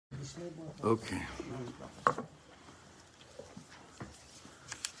Okay.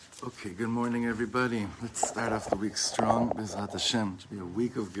 Okay, good morning, everybody. Let's start off the week strong. B'ezrat Hashem. It should be a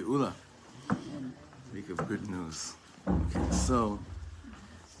week of Geula. Week of good news. Okay, so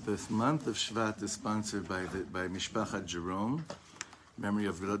this month of Shvat is sponsored by Mishpachat Jerome, memory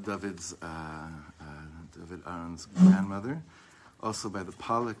of David Aaron's grandmother. Also by the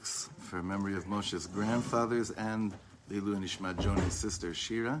Pollocks for memory of Moshe's grandfathers, and the Ilu Nishmat Joni's sister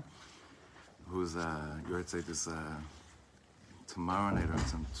Shira, whose Yortzeit is tomorrow night, or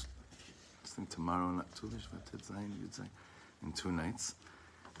some, I think tomorrow, in 2 nights.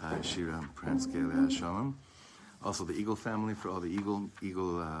 Shira Pranske Shalom. Also the Eagle family for all the Eagle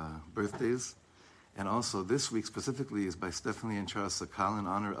birthdays. And also this week specifically is by Stephanie and Charles Sakal in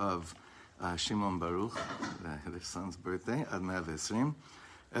honor of Shimon Baruch, their son's birthday, Ad 120.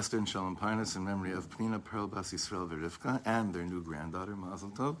 Esther and Shalom Parnas in memory of Pnina Pearl Bas Yisrael Verivka and their new granddaughter, Mazel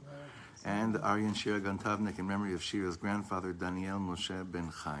Tov. And Arya and Shira Gantavnik in memory of Shira's grandfather, Daniel Moshe Ben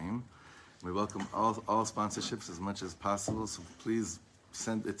Chaim. We welcome all sponsorships as much as possible, so please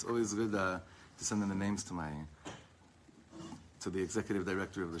send. It's always good to send in the names to the executive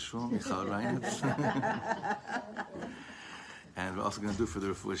director of the shul, Michal Reinitz. And we're also going to do for the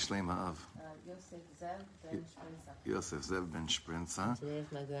Refuah Shlema of Yosef Zev Ben Shprinza. Today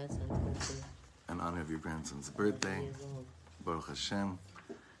is my grandson's birthday. In honor of your grandson's birthday. Baruch Hashem.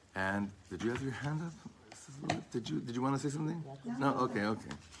 And did you have your hand up? Did you want to say something? No?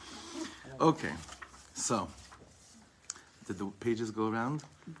 Okay. So, did the pages go around?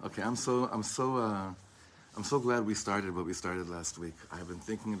 Okay, I'm so glad we started what we started last week. I've been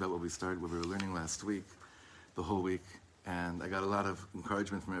thinking about what we were learning last week, the whole week, and I got a lot of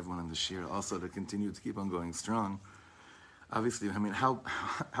encouragement from everyone in the shir also to continue to keep on going strong. Obviously, I mean, how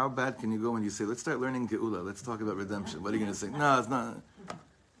bad can you go when you say, let's start learning Geula, let's talk about redemption? What are you going to say? No, it's not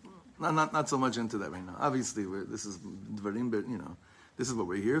so much into that right now. Obviously, this is Dvarim, but this is what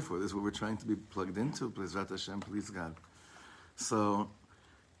we're here for. This is what we're trying to be plugged into. Please, Rat Hashem, please God. So,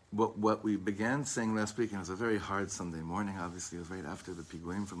 what we began saying last week, and it was a very hard Sunday morning, obviously, it was right after the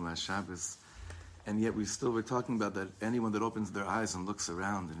Piguim from last Shabbos, and yet we still were talking about that anyone that opens their eyes and looks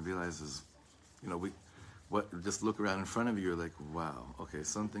around and realizes, just look around in front of you, you're like, wow, okay,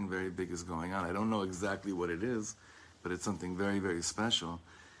 something very big is going on. I don't know exactly what it is, but it's something very, very special.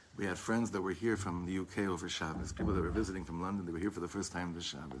 We had friends that were here from the UK over Shabbos, people that were visiting from London, they were here for the first time this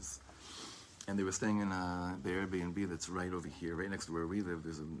Shabbos. And they were staying in the Airbnb that's right over here, right next to where we live.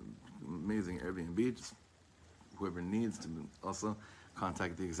 There's an amazing Airbnb. Just whoever needs to also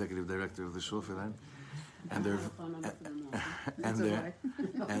contact the executive director of the shul for that. And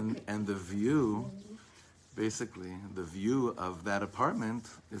the view, basically, the view of that apartment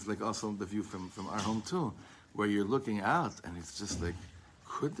is like also the view from our home too, where you're looking out and it's just like,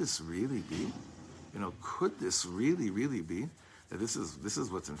 could this really be? Could this really, really be that this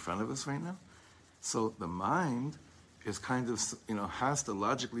is what's in front of us right now? So the mind is kind of, has to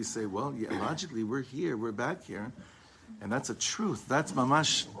logically say, well, yeah, logically we're here, we're back here, and that's a truth. That's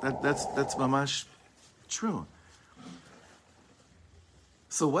mamash. That's mamash true.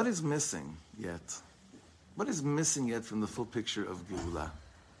 So what is missing yet? What is missing yet from the full picture of Geula,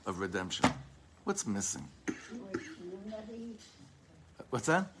 of redemption? What's missing? What's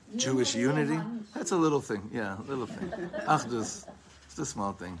that? Jewish unity? That's a little thing. Yeah, a little thing. Achdus. It's a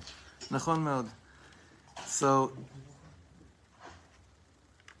small thing. Nachon meod. So,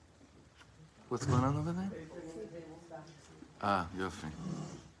 what's going on over there? Yofi.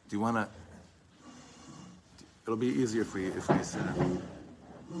 Do you want to... It'll be easier if we sit down.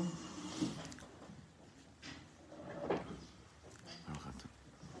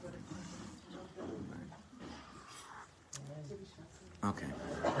 Okay.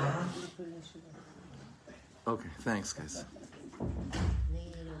 Okay, thanks, guys.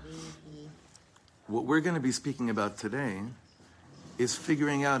 What we're going to be speaking about today is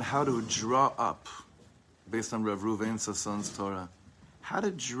figuring out how to draw up, based on Rav Ruvain Sasson's Torah, how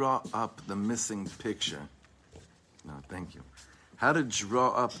to draw up the missing picture. No, thank you. How to draw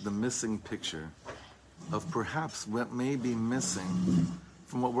up the missing picture of perhaps what may be missing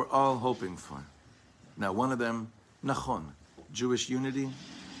from what we're all hoping for. Now, one of them, Nachon, Jewish unity.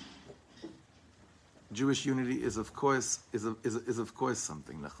 Jewish unity is of course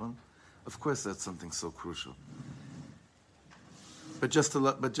something, Nachon. Of course, that's something so crucial. But just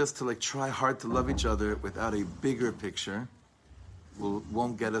to try hard to love each other without a bigger picture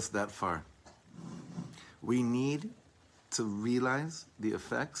won't get us that far. We need to realize the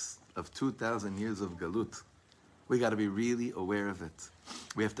effects of 2,000 years of galut. We got to be really aware of it.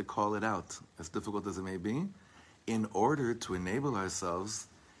 We have to call it out, as difficult as it may be, in order to enable ourselves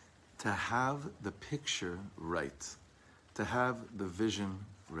to have the picture right, to have the vision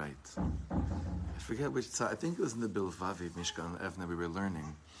right. I forget which tzad, I think it was in the Bilvavi Mishkan Evne we were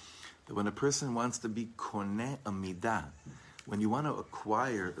learning that when a person wants to be koneh a midah, when you want to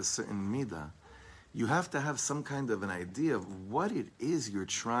acquire a certain midah, you have to have some kind of an idea of what it is you're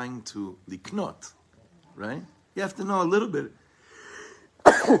trying to liknot, right? You have to know a little bit.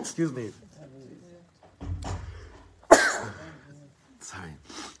 Excuse me. Sorry.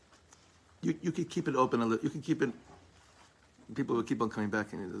 You can keep it open a little. You can keep it. People will keep on coming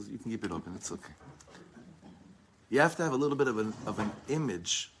back, and you can keep it open. It's okay. You have to have a little bit of an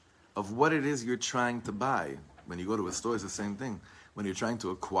image of what it is you're trying to buy. When you go to a store, it's the same thing. When you're trying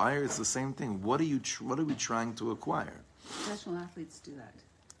to acquire, it's the same thing. What are we trying to acquire? Professional athletes do that.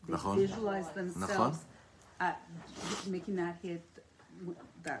 They visualize themselves at making that hit,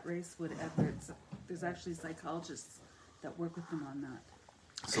 that race, whatever. There's actually psychologists that work with them on that.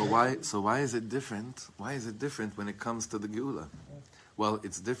 So why is it different? Why is it different when it comes to the Geula? Well,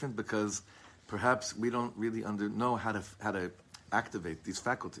 it's different because perhaps we don't really know how to activate these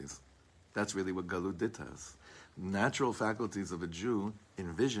faculties. That's really what Galut did to us. Natural faculties of a Jew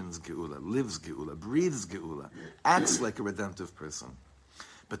envisions Geula, lives Geula, breathes Geula, acts like a redemptive person.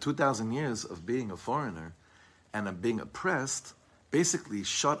 But 2,000 years of being a foreigner and of being oppressed basically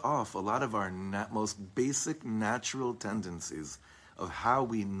shut off a lot of our most basic natural tendencies of how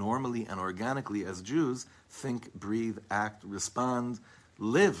we normally and organically as Jews think, breathe, act, respond,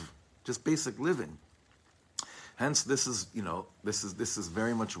 live, just basic living. Hence, this is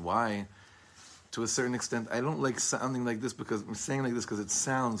very much why, to a certain extent, I don't like sounding like this because I'm saying like this because it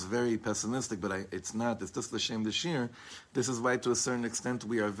sounds very pessimistic, but it's not. It's just l'shem d'shir. This is why, to a certain extent,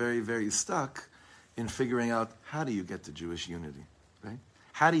 we are very, very stuck in figuring out how do you get to Jewish unity, right?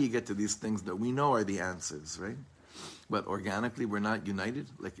 How do you get to these things that we know are the answers, right? But organically, we're not united.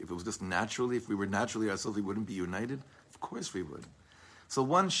 Like if it was just naturally, if we were naturally ourselves, we wouldn't be united. Of course we would. So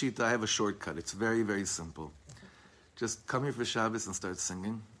one shita, I have a shortcut. It's very, very simple. Just come here for Shabbos and start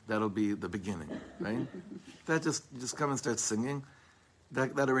singing. That'll be the beginning, right? That just come and start singing.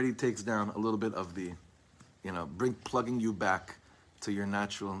 That already takes down a little bit of the, plugging you back to your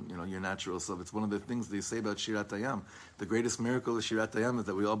natural self. It's one of the things they say about Shirat Hayam. The greatest miracle of Shirat Hayam is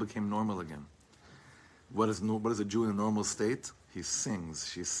that we all became normal again. What is a Jew in a normal state? He sings,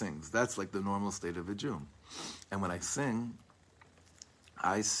 she sings. That's like the normal state of a Jew. And when I sing,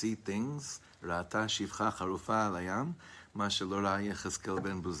 I see things, Rata Shivcha Charufa Alayam,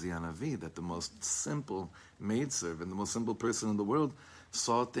 that the most simple maidservant, the most simple person in the world,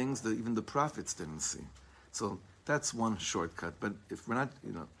 saw things that even the prophets didn't see. So that's one shortcut. But if we're not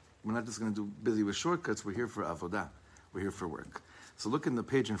just going to do busy with shortcuts, we're here for avodah. We're here for work. So look in the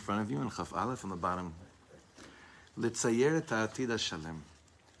page in front of you, in Chaf Aleph on the bottom. Litzayer et ha'atid hashalem.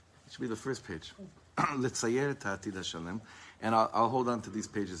 It should be the first page. Litzayer et ha'atid hashalem. And I'll hold on to these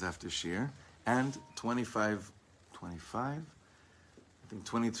pages after Shir. And 25, I think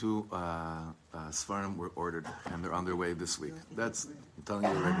 22 Sfarim were ordered, and they're on their way this week. I'm telling you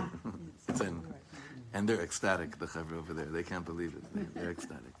already. It's in. And they're ecstatic, the Chavra over there. They can't believe it. They're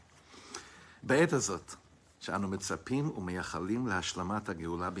ecstatic. B'et hazot, she'anu mitzapim u'meyachalim lahashalamat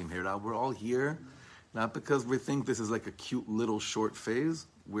ha'geula b'mhera. We're all here, not because we think this is like a cute little short phase.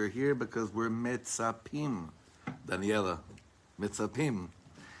 We're here because we're metzapim. Daniela, metzapim.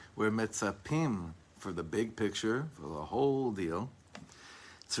 We're metzapim for the big picture, for the whole deal.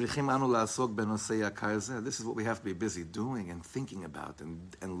 This is what we have to be busy doing and thinking about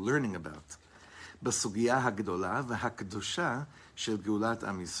and learning about. בסוגיה הגדולה והקדושה של גאולת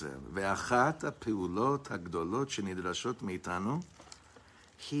עם ישראל. ואחת הפעולות הגדולות שנדרשות מאיתנו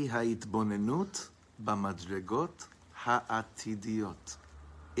היא ההתבוננות במדרגות העתידיות.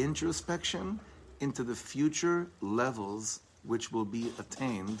 Introspection into the future levels which will be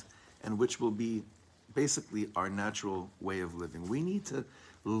attained and which will be basically our natural way of living. We need to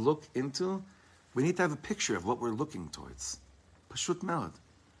have a picture of what we're looking towards. Pashut Melad.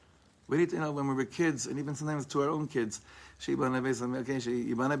 We need to know when we were kids, and even sometimes to our own kids, what's going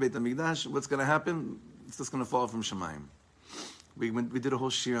to happen? It's just going to fall from Shemayim. We did a whole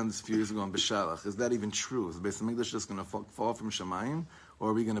shir on this a few years ago on B'Shalach. Is that even true? Is the Beis HaMikdash just going to fall from Shemayim,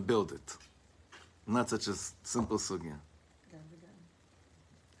 or are we going to build it? Not such a simple sugya.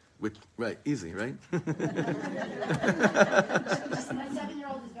 Which, right, easy, right? My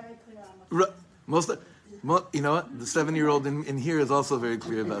 7-year-old is very clear on what's you know what? The 7-year-old in here is also very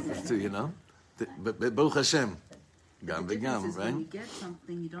clear about this too, But Baruch Hashem, gam v'gam, right? When you get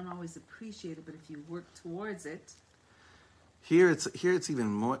something, you don't always appreciate it, but if you work towards it. Here it's even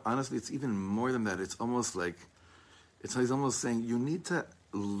more, honestly, it's even more than that. It's almost like, he's almost saying, you need to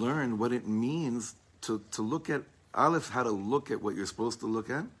learn what it means to look at, Aleph, how to look at what you're supposed to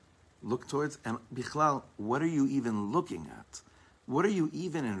look towards, and Bichlal, what are you even looking at? What are you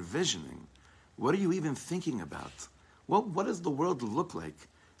even envisioning? What are you even thinking about? What does the world look like?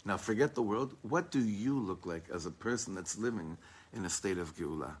 Now forget the world. What do you look like as a person that's living in a state of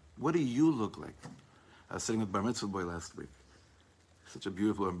Geula? What do you look like? I was sitting with Bar Mitzvah boy last week. Such a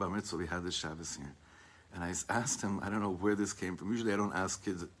beautiful Bar Mitzvah we had this Shabbos here. And I asked him, I don't know where this came from. Usually I don't ask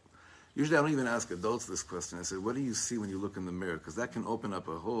kids, usually I don't even ask adults this question. I said, what do you see when you look in the mirror? Because that can open up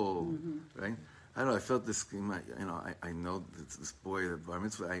a whole, right? I don't know, I felt this, I know this boy at Bar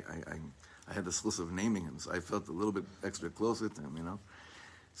Mitzvah, I had the schus of naming him, so I felt a little bit extra closer to him,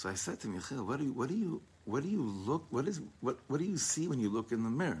 So I said to him, Yechiel, what do you see when you look in the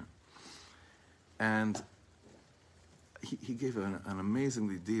mirror? And he gave an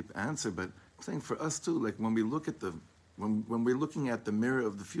amazingly deep answer, but I'm saying for us too, like when we look at when we're looking at the mirror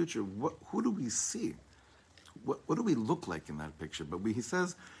of the future, who do we see? What do we look like in that picture? But he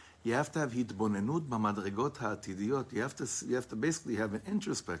says, you have to have hitbonenut b'madregot ha'atidiyot. You have to basically have an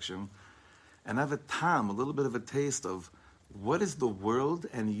introspection and have a tam, a little bit of a taste of what is the world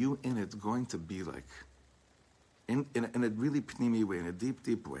and you in it going to be like? In a really pnimi way, in a deep,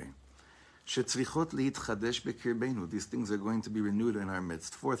 deep way. Shetzrichot liitchadesh bekirbeinu. These things are going to be renewed in our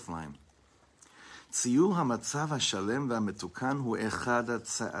midst. Fourth line. ציור המצב השלם והמתוקן הוא אחד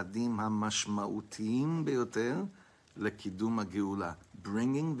הצעדים המשמעותיים ביותר לקידום הגאולה.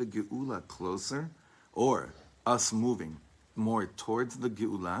 Bringing the geula closer, or us moving more towards the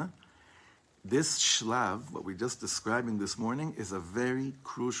geula. This shlav, what we're just describing this morning, is a very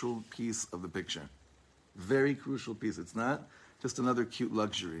crucial piece of the picture. Very crucial piece. It's not just another cute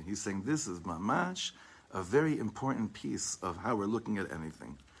luxury. He's saying this is mamash, a very important piece of how we're looking at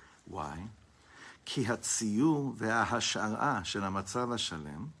anything. Why? כי הציור וההשערה של המצב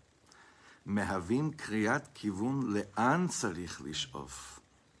השלם מהווים קריאת כיוון לאן צריך לשאוף.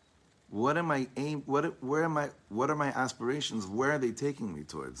 What are my aspirations? Where are they taking me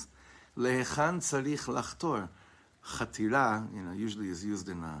towards? להיכן צריך לחתור? חתירה, usually is used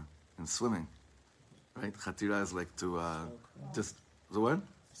in swimming, right? חתירה is like to just the what?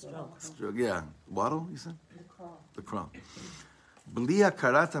 Stroke. Yeah, waddle. You said the crawl. בלי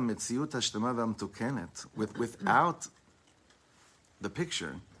הכרת המציאות השלמה והמתוקנת, without the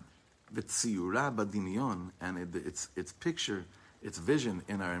picture, וציורה בדמיון, and its picture, its vision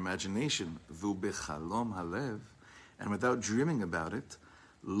in our imagination, ובחלום הלב, and without dreaming about it,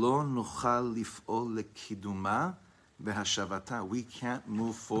 לא נוכל לפעול לקידומה והשבתה. We can't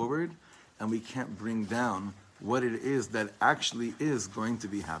move forward and we can't bring down what it is that actually is going to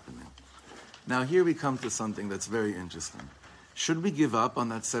be happening. Now here we come to something that's very interesting. Should we give up on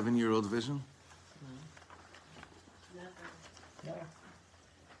that 7-year-old vision?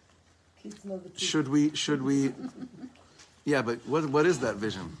 Should we? Yeah, but what is that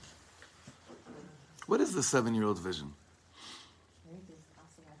vision? What is the 7-year-old vision?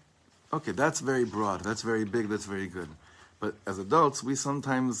 Okay, that's very broad, that's very big, that's very good. But as adults, we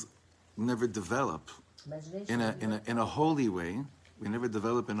sometimes never develop in a holy way. We never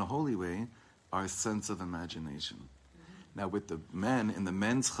develop in a holy way our sense of imagination. Now with the men, in the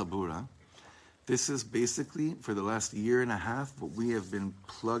men's chabura, this is basically, for the last year and a half, what we have been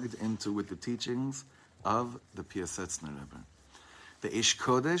plugged into with the teachings of the Piasetzner Rebbe. The Ish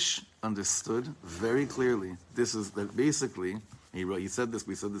Kodesh understood very clearly, this is that basically, he said this,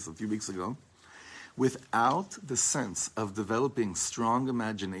 we said this a few weeks ago, without the sense of developing strong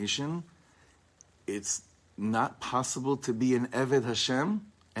imagination, it's not possible to be an Eved Hashem,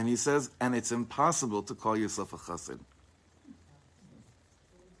 and he says, and it's impossible to call yourself a chassid.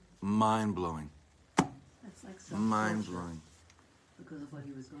 Mind-blowing. That's like mind-blowing. because of what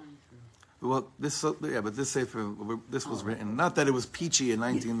he was going through. Well, but this sefer, this was written, not that it was peachy in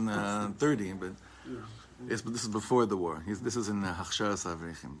 1930, but this is before the war. This is in Hachsharas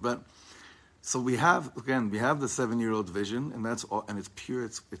Avrechim. But so we have the 7-year-old vision, and that's all, and it's pure,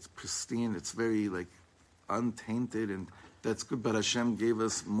 it's pristine, it's very like untainted, and that's good. But Hashem gave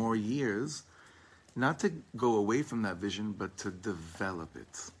us more years, not to go away from that vision, but to develop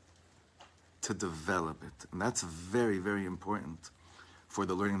it. And that's very, very important for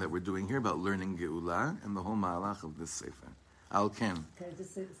the learning that we're doing here about learning Geula and the whole ma'alach of this sefer. Al Ken. Can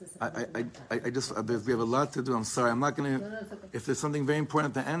I just say we have a lot to do. I'm sorry. I'm not going to. It's okay. If there's something very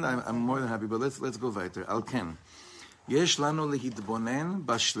important at the end, I'm more than happy. But let's go weiter. Al Ken. Yesh lanu lehitbonen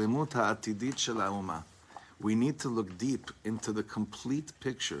bashlemut ha'atidit shel ha'uma. We need to look deep into the complete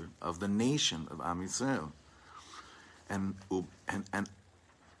picture of the nation of Am Yisrael. And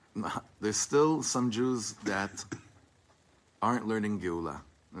there's still some Jews that aren't learning Geula,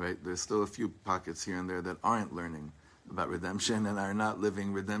 right? There's still a few pockets here and there that aren't learning about redemption and are not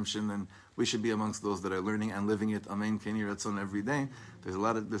living redemption, and we should be amongst those that are learning and living it, amen, keni ratzon, every day.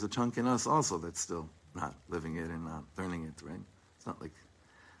 There's a chunk in us also that's still not living it and not learning it, right? It's not like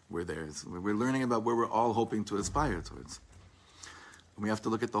we're there. We're learning about where we're all hoping to aspire towards. We have to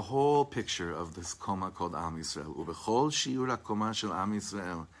look at the whole picture of this koma called Am Yisrael. Ubechol shiur hakoma shel Am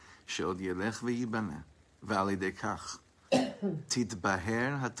Yisrael sheod yelech v'yibane v'al yidei kach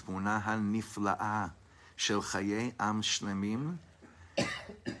titbaher hatmuna hanifla'a shel chayei am shlemim.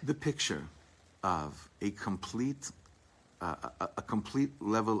 The picture of a complete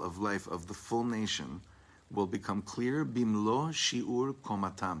level of life of the full nation will become clear. Bimlo shiur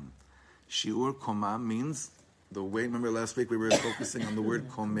komatam. Shiur koma means the way. Remember last week we were focusing on the word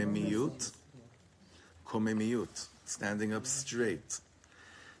komemiyut. Komemiyut, standing up straight.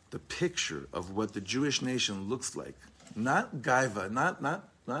 The picture of what the Jewish nation looks like, not gaiva, not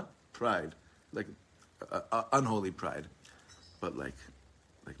pride, like unholy pride, but like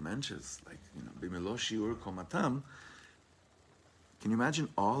mensches, like bimlo shiur komatam. Can you imagine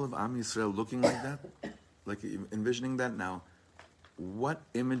all of Am Yisrael looking like that? Like envisioning that now. What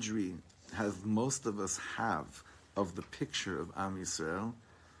imagery has most of us have of the picture of Am Yisrael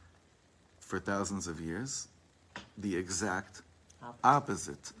for thousands of years? The exact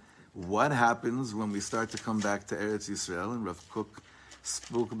opposite. What happens when we start to come back to Eretz Yisrael? And Rav Kook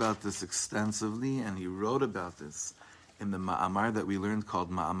spoke about this extensively, and he wrote about this in the Ma'amar that we learned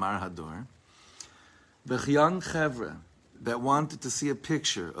called Ma'amar Hador. The young chevra that wanted to see a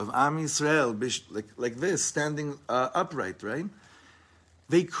picture of Am Yisrael like this, standing upright, right?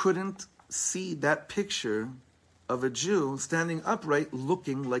 They couldn't see that picture of a Jew standing upright,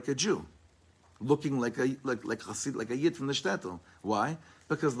 looking like a Jew, looking like a Yid from the shtetl. Why?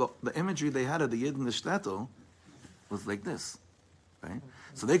 Because the imagery they had of the Yid in the shtetl was like this, right?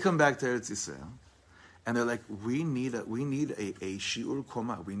 So they come back to Eretz Yisrael, and they're like, we need a shiur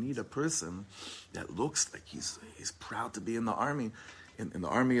koma. We need a person that looks like he's proud to be in the army, in the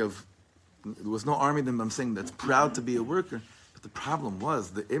army of. There was no army that I'm saying that's proud to be a worker. But the problem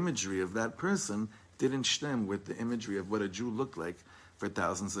was the imagery of that person didn't stem with the imagery of what a Jew looked like for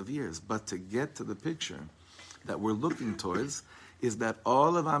thousands of years. But to get to the picture that we're looking towards is that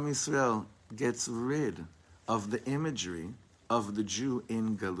all of Am Yisrael gets rid of the imagery of the Jew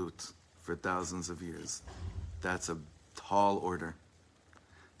in Galut for thousands of years. That's a tall order.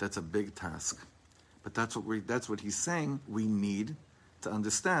 That's a big task. But that's what he's saying we need to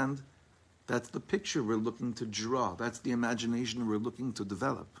understand. That's the picture we're looking to draw. That's the imagination we're looking to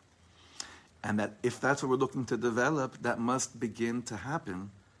develop. And that if that's what we're looking to develop, that must begin to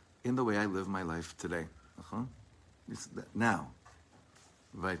happen in the way I live my life today. Now,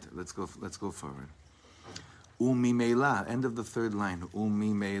 right, let's go forward. Umimela, end of the third line.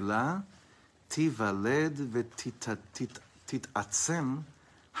 Umimela tivaled v'titatzem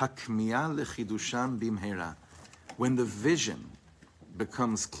hakmiya lechidusham bimhera. When the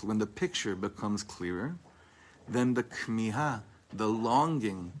picture becomes clearer, then the kmiha, the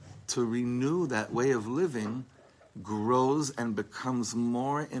longing to renew that way of living, grows and becomes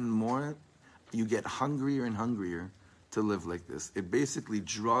more and more. You get hungrier and hungrier to live like this. It basically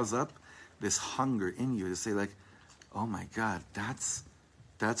draws up this hunger in you to say, like, oh my God, that's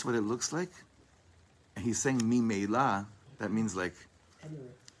what it looks like. And he's saying mimela. That means like,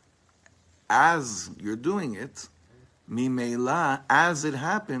 as you're doing it, mimela, as it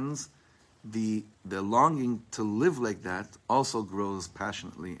happens, the longing to live like that also grows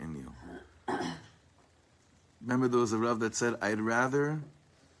passionately in you. Remember, there was a Rav that said, I'd rather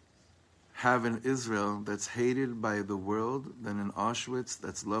have an Israel that's hated by the world than an Auschwitz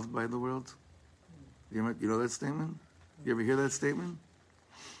that's loved by the world. You know that statement? You ever hear that statement?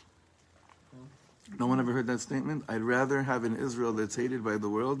 No one ever heard that statement? I'd rather have an Israel that's hated by the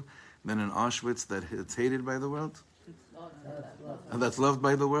world than an Auschwitz that's hated by the world? And that's loved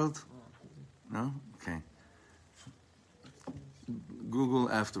by the world? No? Okay.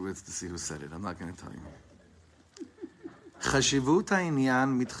 Google afterwards to see who said it. I'm not going to tell you. חשיבות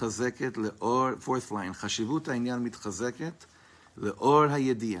העניין מתחזקת לאור, fourth line, חשיבות העניין מתחזקת לאור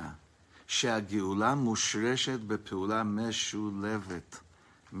הידיעה שהגאולה מושרשת בפעולה משולבת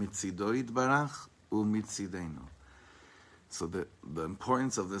מצידו יתברך ומצידנו. So the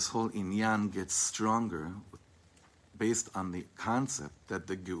importance of this whole inyan gets stronger based on the concept that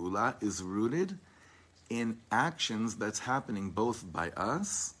the Geula is rooted in actions that's happening both by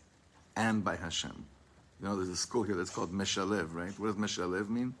us and by Hashem. You know, there's a school here that's called Meshalev, right? What does Meshalev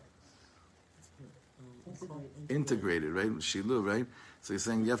mean? Integrated, right? Shilu, right? So he's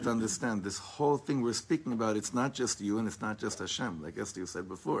saying you have to understand this whole thing we're speaking about, it's not just you and it's not just Hashem. Like Esther said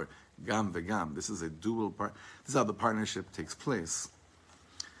before, Gam v'Gam. This is a dual part. This is how the partnership takes place.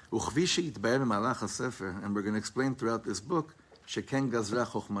 And we're going to explain throughout this book, this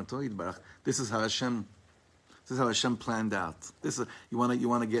is how Hashem planned out. This is, you want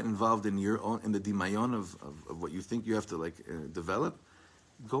to get involved in your own, in the dimayon of what you think you have to develop.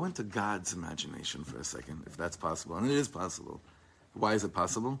 Go into God's imagination for a second, if that's possible, and it is possible. Why is it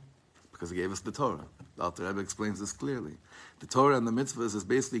possible? Because He gave us the Torah. The Alter Rebbe explains this clearly. The Torah and the mitzvahs is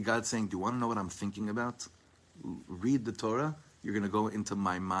basically God saying, "Do you want to know what I'm thinking about? Read the Torah. You're going to go into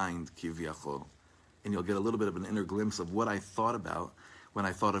my mind, kivyachol, and you'll get a little bit of an inner glimpse of what I thought about when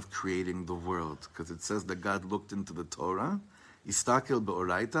I thought of creating the world." Because it says that God looked into the Torah, istakel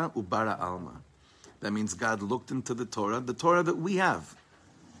be'oraita ubara alma. That means God looked into the Torah that we have.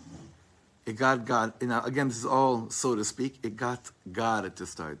 It got God, now again, this is all, so to speak, it got God to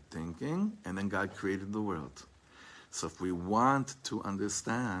start thinking, and then God created the world. So if we want to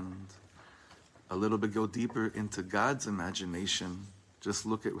understand a little bit, go deeper into God's imagination, just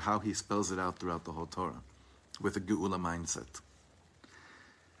look at how He spells it out throughout the whole Torah, with a Geula mindset.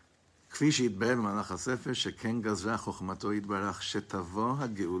 כפי שהתבהר במהלך הספר, שכן גזרה חוכמתו יתברך שתבוא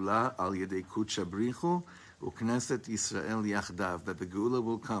הגאולה על ידי קודש הבריחו וכנסת ישראל יחדיו, that the Geula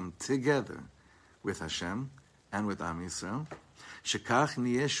will come together with Hashem and with Am Yisrael, שכך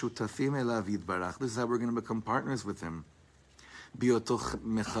נהיה שותפים אליו יתברך. This is how we're going to become partners with Him.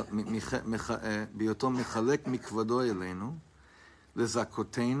 בהיותו מחלק מכבודו אלינו,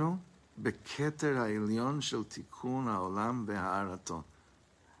 לזכותנו בכתר העליון של תיקון העולם והארתו.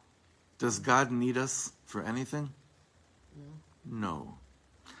 Does God need us for anything? No.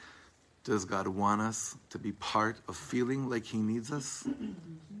 Does God want us to be part of feeling like He needs us?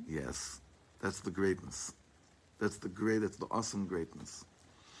 Yes. That's the greatness. That's the awesome greatness.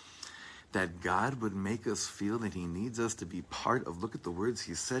 That God would make us feel that He needs us to be part of, look at the words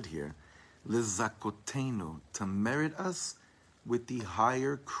He said here, lizakotenu, to merit us with the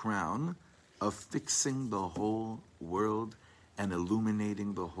higher crown of fixing the whole world and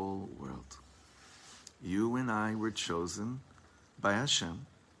illuminating the whole world. You and I were chosen by Hashem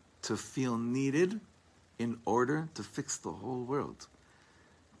to feel needed in order to fix the whole world.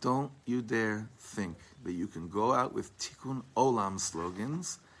 Don't you dare think that you can go out with Tikkun Olam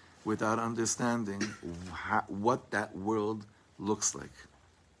slogans without understanding what that world looks like.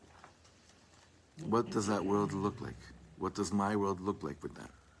 What does that world look like? What does my world look like with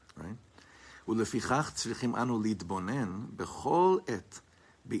that? Right? ולפיכך צריכים אנו להתבונן בכל עת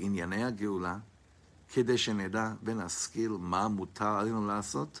בענייני הגאולה, כדי שנדע ונשכיל מה מותר עלינו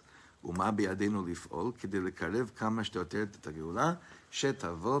לעשות ומה בידינו לפעול, כדי לקרב כמה שיותר את הגאולה,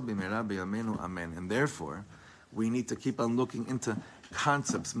 שתבוא במהרה בימינו אמן. And therefore, we need to keep on looking into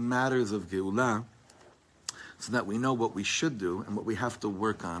concepts, matters of Geulah, so that we know what we should do and what we have to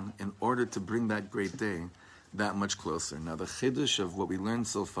work on in order to bring that great day that much closer. Now, the chiddush of what we learned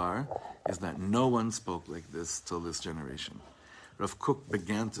so far is that no one spoke like this till this generation. Rav Kook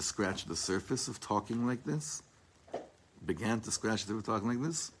began to scratch the surface of talking like this.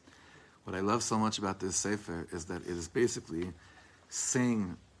 What I love so much about this sefer is that it is basically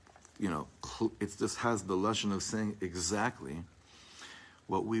saying, it just has the lashon of saying exactly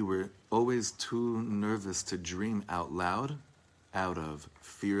what we were always too nervous to dream out loud, out of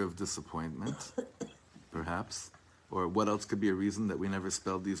fear of disappointment, perhaps, or what else could be a reason that we never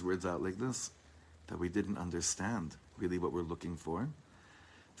spelled these words out like this, that we didn't understand really what we're looking for.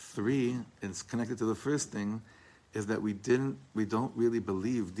 3, it's connected to the first thing, is that we don't really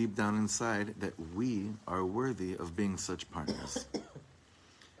believe deep down inside that we are worthy of being such partners.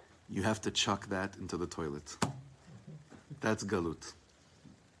 You have to chuck that into the toilet. That's galut.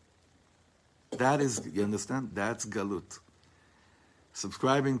 That is, you understand? That's galut.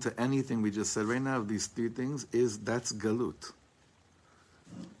 Subscribing to anything we just said right now of these 3 things that's galut.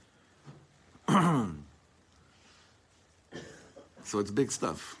 So it's big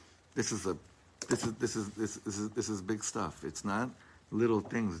stuff. This is big stuff. It's not little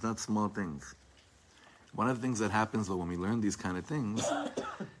things. It's not small things. One of the things that happens though when we learn these kind of things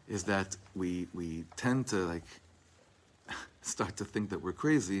is that we tend to start to think that we're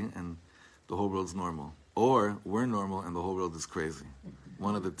crazy and the whole world's normal. Or we're normal and the whole world is crazy.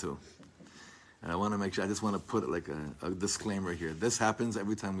 One of the two. And I want to make sure, I just want to put like a disclaimer here. This happens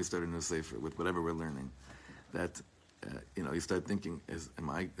every time we start a new sefer with whatever we're learning. That, you start thinking, is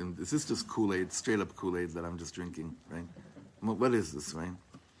this just Kool-Aid, straight up Kool-Aid that I'm just drinking, right? What is this, right?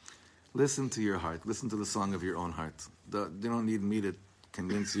 Listen to your heart. Listen to the song of your own heart. You don't need me to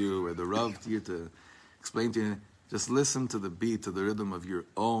convince you or the Rav to you to explain to you. Just listen to the beat, to the rhythm of your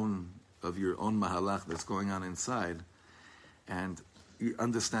own mahalach that's going on inside, and you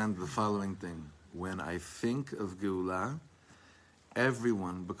understand the following thing. When I think of Geulah,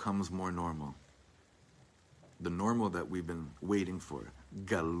 everyone becomes more normal. The normal that we've been waiting for.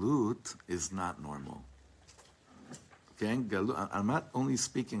 Galut is not normal. Okay? Galut, I'm not only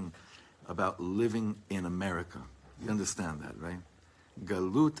speaking about living in America. You understand that, right?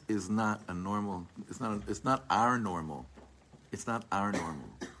 Galut is not a normal, it's not our normal. It's not our normal.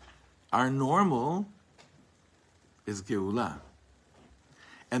 Our normal is Geulah.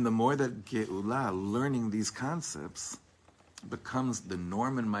 And the more that Geulah, learning these concepts, becomes the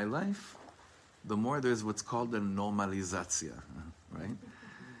norm in my life, the more there's what's called a normalizatia, right?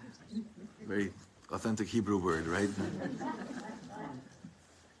 Very authentic Hebrew word, right?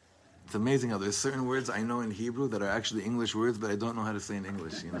 It's amazing how there's certain words I know in Hebrew that are actually English words, but I don't know how to say in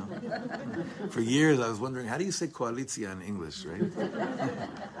English, you know? For years I was wondering, how do you say koalitzia in English, right?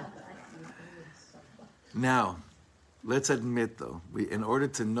 Now, let's admit though, in order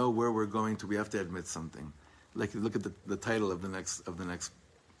to know where we're going to, we have to admit something. Like, look at the title of the next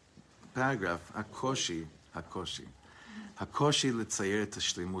paragraph, Hakoshi l'tzayer et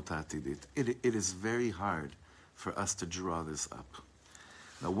hashlemut ha'atidit. It is very hard for us to draw this up.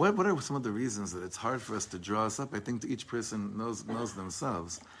 Now, what are some of the reasons that it's hard for us to draw us up? I think that each person knows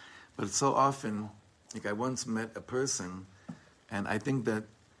themselves. But it's so often, like I once met a person, and I think that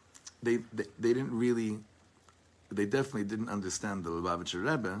they definitely didn't understand the Lubavitcher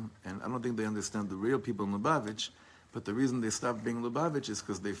Rebbe, and I don't think they understand the real people in Lubavitch, but the reason they stopped being Lubavitch is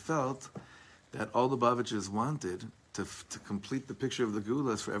because they felt that all Lubavitchers wanted to complete the picture of the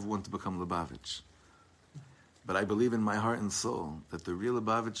Geulah is for everyone to become Lubavitch. But I believe in my heart and soul that the real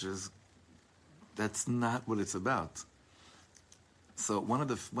Lubavitchers, that's not what it's about. So one of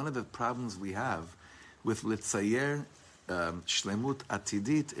the problems we have with Litzayer Shlemut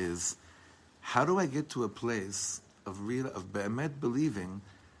Atidit is, how do I get to a place of Be'emet believing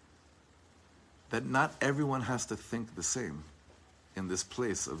that not everyone has to think the same in this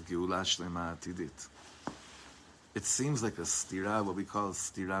place of Geulah Shlema Atidit? It seems like a stira, what we call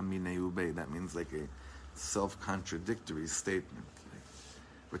stira minei ubei. That means like a self-contradictory statement.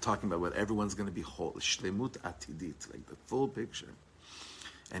 We're talking about what everyone's going to be whole, shlemut atidit, like the full picture.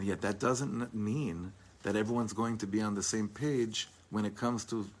 And yet that doesn't mean that everyone's going to be on the same page when it comes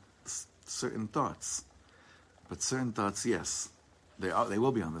to certain thoughts. But certain thoughts, yes, they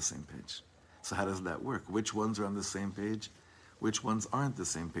will be on the same page. So how does that work? Which ones are on the same page? Which ones aren't the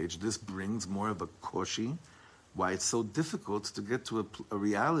same page? This brings more of a koshi, why it's so difficult to get to a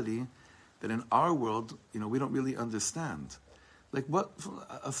reality that in our world, we don't really understand. Like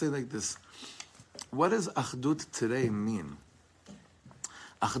I'll say like this. What does Achdut today mean?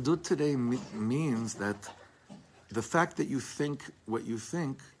 Achdut today means that the fact that you think what you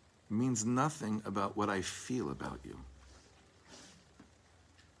think means nothing about what I feel about you.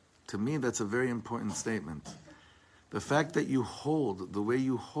 To me, that's a very important statement. The fact that you hold the way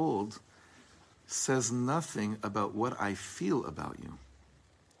you hold says nothing about what I feel about you.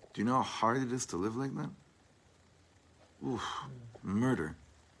 Do you know how hard it is to live like that? Oof, murder.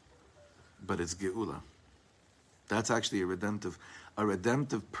 But it's Geula. That's actually a redemptive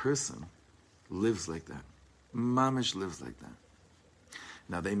person lives like that. Mamish lives like that.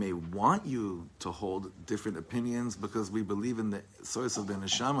 Now they may want you to hold different opinions because we believe in the source of the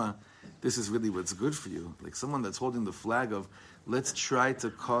neshama. This is really what's good for you. Like someone that's holding the flag of, let's try to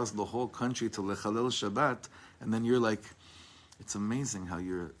cause the whole country to lechalel Shabbat, and then you're like, it's amazing how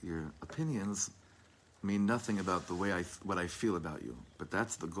your opinions mean nothing about the way what I feel about you. But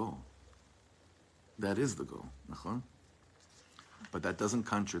that's the goal. That is the goal. But that doesn't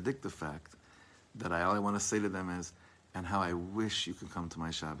contradict the fact that all I want to say to them is, and how I wish you could come to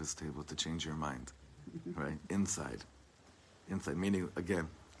my Shabbos table to change your mind. Right? Inside, meaning, again,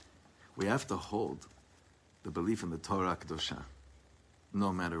 we have to hold the belief in the Torah Kedosha,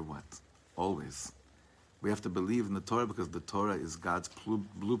 no matter what, always. We have to believe in the Torah because the Torah is God's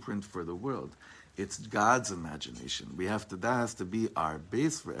blueprint for the world. It's God's imagination. That has to be our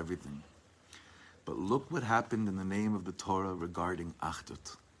base for everything. But look what happened in the name of the Torah regarding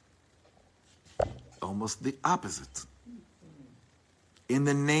Achdut. Almost the opposite. In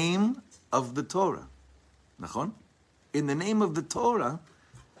the name of the Torah. Nachon? In the name of the Torah,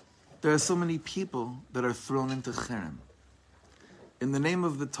 there are so many people that are thrown into cherem. In the name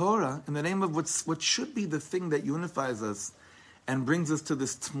of the Torah, in the name of what should be the thing that unifies us and brings us to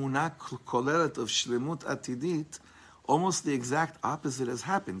this tmuna kolelet of shlemut atidit, almost the exact opposite has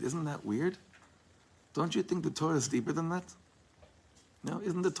happened. Isn't that weird? Don't you think the Torah is deeper than that? No,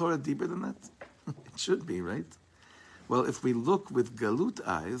 isn't the Torah deeper than that? It should be, right? Well, if we look with Galut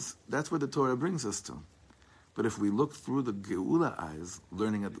eyes, that's where the Torah brings us to. But if we look through the Geula eyes,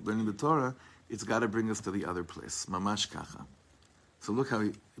 learning the Torah, it's got to bring us to the other place. Mamash kacha. So look how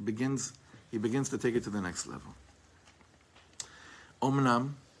he begins to take it to the next level.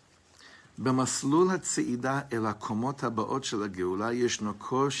 Omnam, במסלול הצעידה אל הקומות הבאות של הגאולה ישנו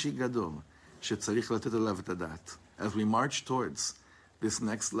קושי גדול שצריך לתת עליו את הדעת. As we march towards this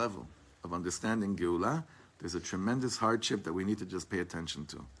next level of understanding גאולה, there's a tremendous hardship that we need to just pay attention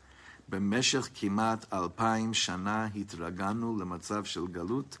to. במשך כמעט 2000 שנה התרגלנו למצב של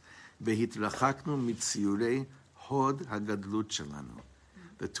גלות והתרחקנו מציורי הוד הגדלות שלנו.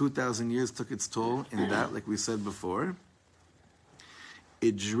 The 2,000 years took its toll in that, like we said before.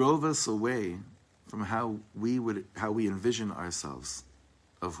 It drove us away from how we envision ourselves,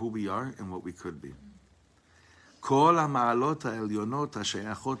 of who we are and what we could be. כל המעלות העליונות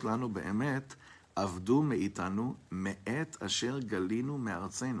השייכות לנו באמת עבדו מאיתנו מעת אשר גלינו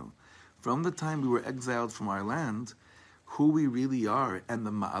מארצנו. From the time we were exiled from our land, who we really are and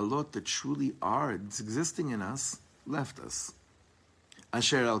the ma'alot that truly are existing in us left us.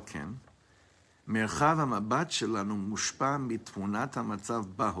 אשר על כן, מרחב המבט שלנו מושפע מתמונת המצב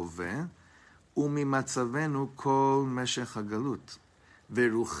בהווה וממצבנו כל משך הגלות,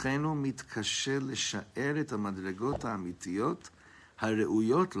 ורוחנו מתקשה לשער את המדרגות האמיתיות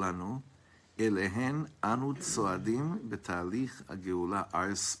הראויות לנו, אליהן אנו צועדים בתהליך הגאולה.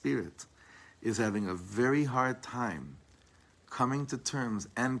 Our spirit is having a very hard time coming to terms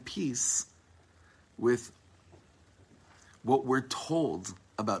and peace with what we're told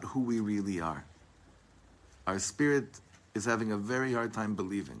about who we really are. Our spirit is having a very hard time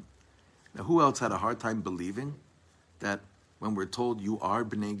believing. Now, who else had a hard time believing that when we're told you are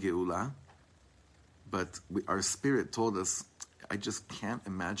B'nai Geula, but our spirit told us, I just can't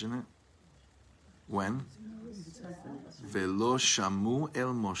imagine it? When? Velo shamu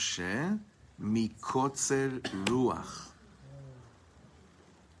el Moshe mikotzer ruach.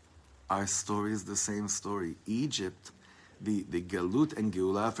 Our story is the same story. Egypt, the Galut and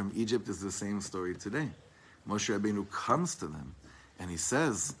Geula from Egypt is the same story today. Moshe Rabbeinu comes to them and he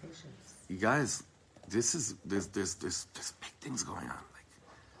says, you guys, there's big things going on. Like,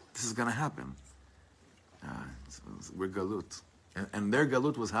 this is going to happen. We're Galut. And their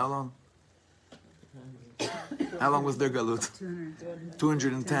Galut was how long? How long was their Galut?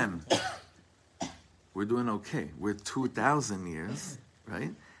 210. We're doing okay. We're 2,000 years,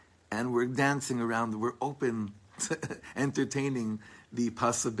 right? And we're dancing around. We're open to entertaining the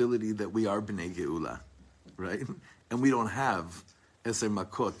possibility that we are B'nai Geula, right? And we don't have Eser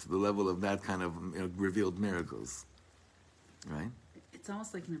Makot, the level of that kind of revealed miracles, right? It's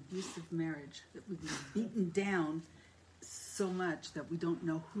almost like an abusive marriage, that we've been beaten down so much that we don't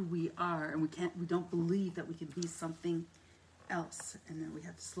know who we are, and we don't believe that we can be something else, and then we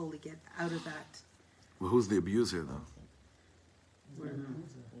have to slowly get out of that. Well, who's the abuser, though?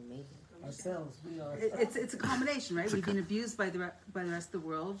 Ourselves, we are. It's a combination, right? We've been abused by the rest of the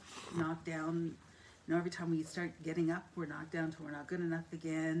world, knocked down. Every time we start getting up, we're knocked down to we're not good enough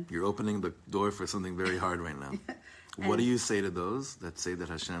again. You're opening the door for something very hard right now. What do you say to those that say that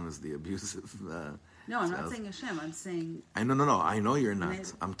Hashem is the abusive? No, I'm not saying Hashem. I'm saying. I know you're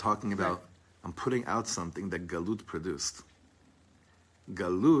not. I'm talking about. I'm putting out something that Galut produced.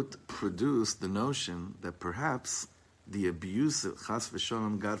 Galut produced the notion that perhaps the abuse, chas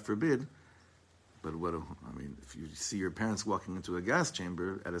v'shalom, God forbid. But if you see your parents walking into a gas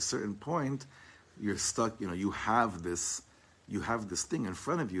chamber, at a certain point, you're stuck. You have this thing in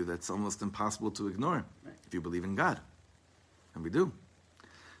front of you that's almost impossible to ignore if you believe in God, and we do.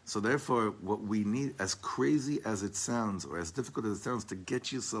 So therefore, what we need, as crazy as it sounds, or as difficult as it sounds, to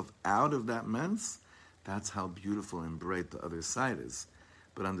get yourself out of that mess, that's how beautiful and bright the other side is.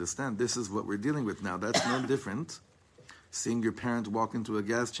 But understand, this is what we're dealing with now. That's no different. Seeing your parent walk into a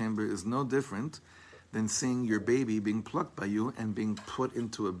gas chamber is no different than seeing your baby being plucked by you and being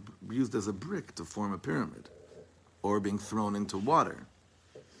used as a brick to form a pyramid, or being thrown into water,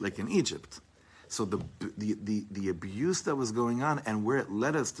 like in Egypt. So the abuse that was going on and where it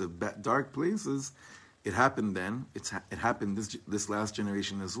led us to dark places, it happened then. It happened this last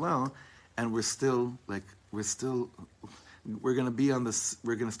generation as well, and we're going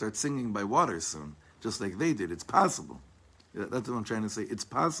to start singing by water soon, just like they did. It's possible. That's what I'm trying to say. It's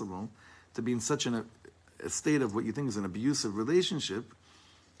possible to be in such a state of what you think is an abusive relationship,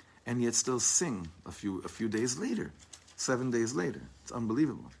 and yet still sing a few days later, 7 days later. It's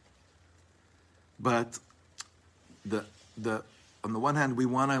unbelievable. But on the one hand, we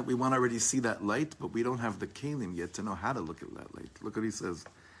want to already see that light, but we don't have the kelim yet to know how to look at that light. Look what he says.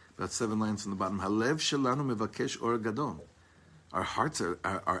 About 7 lines from the bottom. Halev shelanu mevakesh or gadol. Our hearts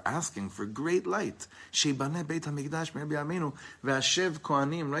are asking for great light. Sheibaneh Beit HaMikdash Me'er B'Yameinu Ve'ashev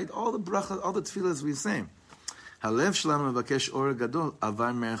Kohanim, right? All the brachas, all the tefillahs we say. Halev shelanu mevakesh or gadol,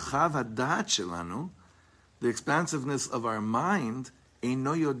 avar merchav hadat shelanu, the expansiveness of our mind,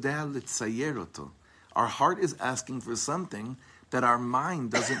 eino yodea litzayer oto. Our heart is asking for something that our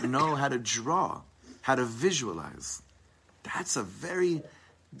mind doesn't know how to draw, how to visualize. That's a very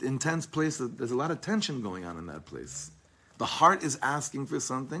intense place. There's a lot of tension going on in that place. The heart is asking for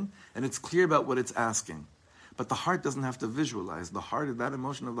something, and it's clear about what it's asking. But the heart doesn't have to visualize. The heart, that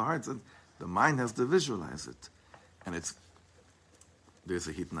emotion of the heart, the mind has to visualize it. And there's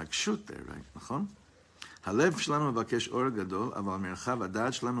a hitnagshut there, right? Nachon? הלב שלנו מבקש אור גדול, אבל מרחב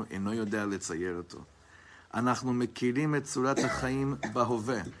הדעת שלנו אינו יודע לצייר אותו. אנחנו מכירים את צורת החיים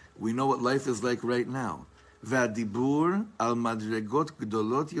בהווה. We know what life is like right now. והדיבור על מדרגות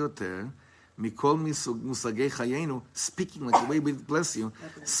גדולות יותר מכל מושגי חיינו, speaking like the way we bless you,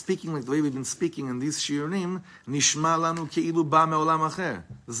 speaking like the way we've been speaking in these שיעורים, נשמע לנו כאילו בא מעולם אחר.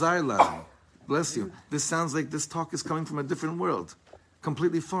 זר לנו. Bless you. This sounds like this talk is coming from a different world,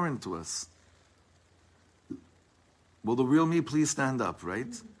 completely foreign to us. Will the real me please stand up,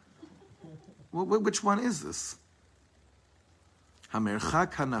 right? Well, which one is this?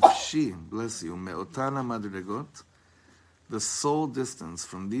 Hamerchak hanafshi, bless you, me'otana madregot, the soul distance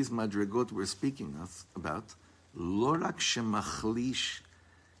from these madregot we're speaking about, lo rak shemachlish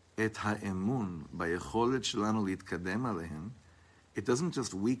et ha'emun bayecholet shelanu litkadem alehem, it doesn't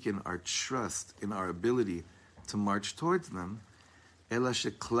just weaken our trust in our ability to march towards them, אלא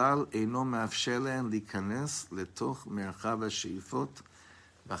שכלל אינו מאפשר להן להיכנס לתוך מרחב השאיפות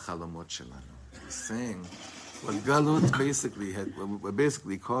והחלומות שלנו. He's saying, what Galut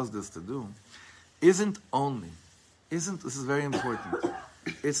basically caused us to do, this is very important,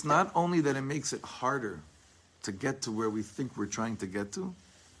 it's not only that it makes it harder to get to where we think we're trying to get to,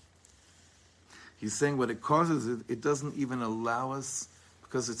 he's saying what it causes, it doesn't even allow us,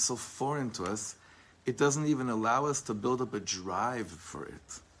 because it's so foreign to us, it doesn't even allow us to build up a drive for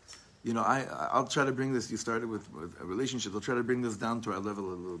it. You know, I'll try to bring this, you started with a relationship, I'll try to bring this down to our level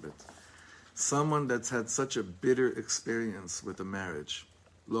a little bit. Someone that's had such a bitter experience with a marriage,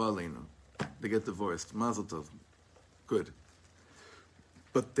 lo aleinu, they get divorced, mazel tov, good.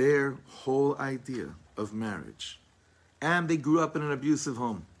 But their whole idea of marriage, and they grew up in an abusive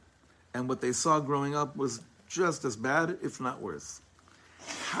home, and what they saw growing up was just as bad, if not worse.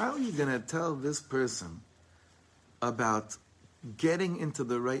 How are you going to tell this person about getting into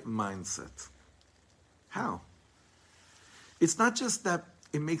the right mindset? How? It's not just that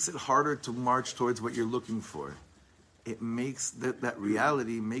it makes it harder to march towards what you're looking for. It makes that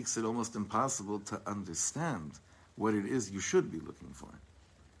reality makes it almost impossible to understand what it is you should be looking for.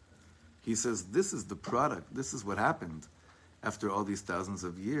 He says, this is the product, this is what happened after all these thousands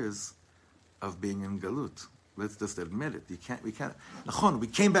of years of being in Galut. Let's just admit it. We can't. Nachon, we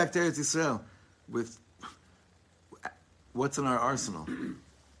came back to Eretz Yisrael with what's in our arsenal.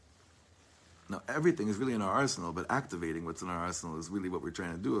 Now, everything is really in our arsenal, but activating what's in our arsenal is really what we're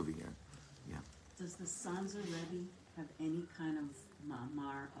trying to do over here. Yeah. Does the Sanzer Rebbe have any kind of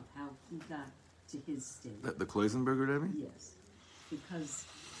ma'amar of how he got to his state? The Kloisenberger Rebbe? Yes. Because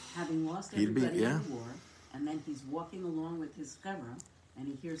having lost everybody in the war, and then he's walking along with his chevra, and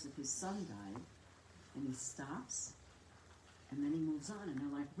he hears that his son died, and he stops, and then he moves on, and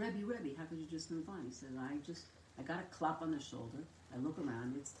they're like, Rebbe, how could you just move on? He said, I got a clap on the shoulder, I look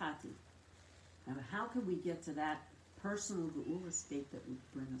around, it's Tati. Now, how can we get to that personal geula state that would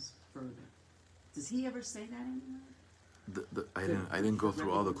bring us further? Does he ever say that anywhere? I didn't go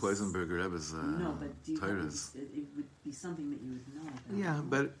through all the Kloisenberger Rebbe's no, but do you Torahs. It would be something that you would know about. Yeah,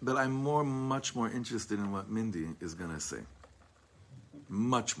 but I'm much more interested in what Mindy is going to say.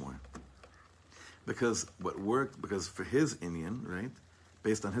 Much more. Because for his Indian, right,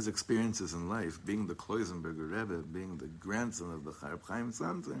 based on his experiences in life, being the Kloisenberger Rebbe, being the grandson of the Charab Chaim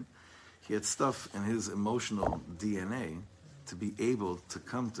Sanzer, he had stuff in his emotional DNA to be able to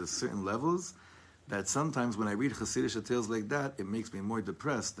come to certain levels that sometimes when I read Hasidic tales like that, it makes me more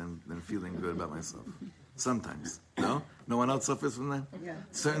depressed than feeling good about myself. Sometimes. No? No one else suffers from that? Yeah.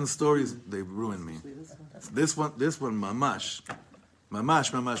 Certain stories, they ruin me. This one, mamash.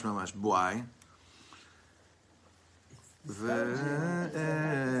 Mamash. Why?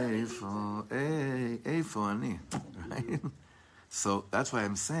 Eifo ani, right? So that's why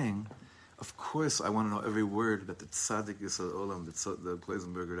I'm saying, of course I want to know every word that the Tzaddik Yisrael Olam, the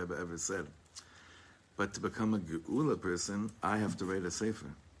Kloisenberger Rebbe ever said. But to become a Geula person, I have to write a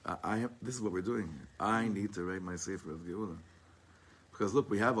Sefer. This is what we're doing here. I need to write my Sefer of Geula. Because look,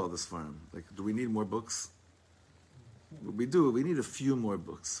 we have all this farm. Like, do we need more books? We do. We need a few more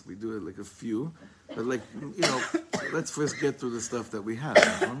books. We do it like a few. But like, let's first get through the stuff that we have.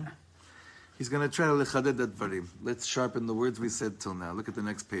 He's going to try to lechaded that dvarim. Let's sharpen the words we said till now. Look at the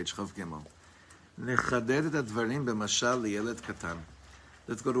next page, Chav Gimel. Lechaded that dvarim b'mashal liyeled katan.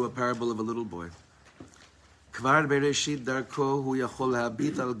 Let's go to a parable of a little boy. Kvar bereshit darko hu yachol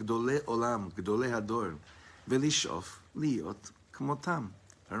habit al gdolei olam, gdolei hador, velishof liot kmotam.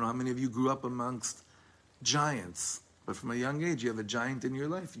 I don't know how many of you grew up amongst giants, but from a young age you have a giant in your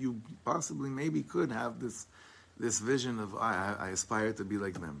life. You possibly, maybe could have this vision of, I aspire to be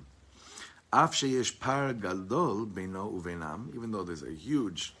like them. Af sheyesh par gadol beino uvenam, even though there's a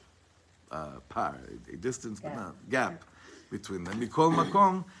huge par, a distance, but not gap between them. Mikol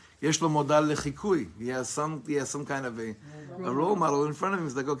makom, yesh lo modal lechikui. He has some kind of a role model in front of him.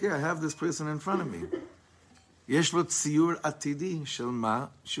 He's like, okay, I have this person in front of me. Yesh lo tziyur atidi shel ma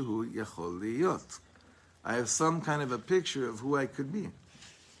shehu yachol liyot. I have some kind of a picture of who I could be.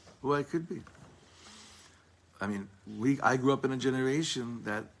 I mean, I grew up in a generation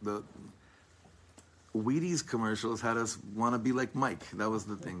that the Wheaties commercials had us want to be like Mike. That was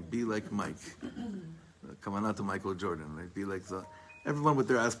the thing. Be like Mike. Coming out to Michael Jordan, right? Be like everyone with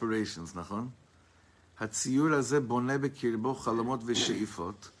their aspirations, nachon? Hatziyur hazeh boneh bekirbo chalamot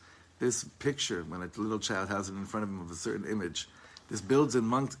v'sheifot. This picture, when a little child has it in front of him of a certain image, this builds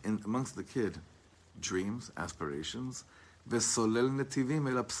amongst the kid dreams, aspirations, v'solel netivim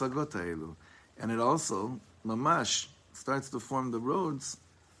el hapsagot ha'elu. And it also, mamash, starts to form the roads.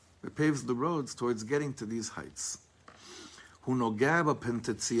 It paves the roads towards getting to these heights.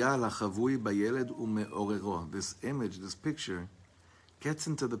 This image, this picture, gets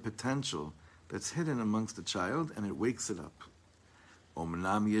into the potential that's hidden amongst the child, and it wakes it up. There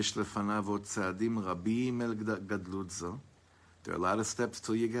are a lot of steps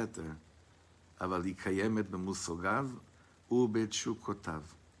till you get there.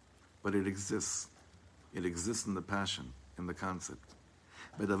 But it exists. It exists in the passion, in the concept.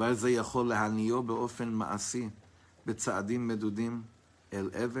 ודבר זה יכול להניעו באופן מעשי בצעדים מדודים אל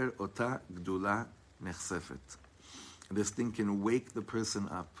עבר אותה גדולה נחשפת. This thing can wake the person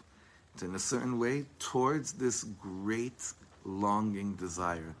up in a certain way towards this great longing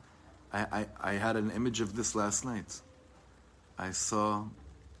desire. I had an image of this last night. I saw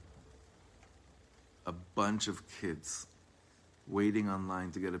a bunch of kids waiting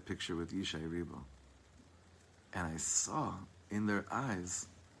online to get a picture with Yishai Ribo. And I saw in their eyes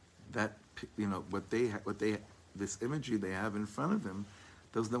that, this imagery they have in front of them,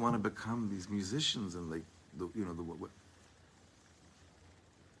 those that want to become these musicians and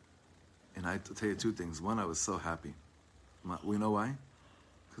and I tell you two things. One, I was so happy. We know why?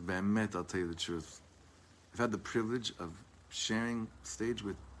 Because I'll tell you the truth. I've had the privilege of sharing stage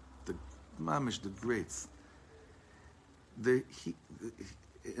with the mamish, the greats.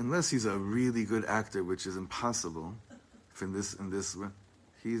 Unless he's a really good actor, which is impossible, there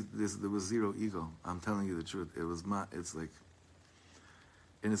was zero ego. I'm telling you the truth.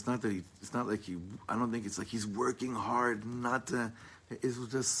 And it's not like I don't think it's like he's working hard not to. It was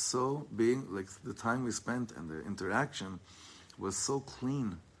just so being like the time we spent and the interaction was so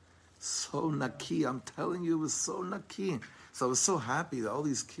clean, so naki. I'm telling you, it was so naki. So I was so happy that all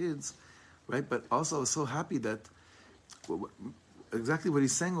these kids, right? But also I was so happy that exactly what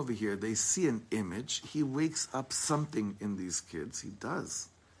he's saying over here. They see an image. He wakes up something in these kids. He does.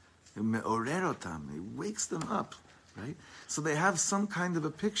 He wakes them up, right? So they have some kind of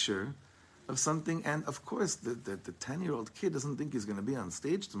a picture of something, and of course the 10-year-old kid doesn't think he's going to be on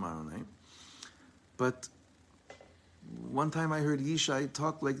stage tomorrow night. But one time I heard Yishai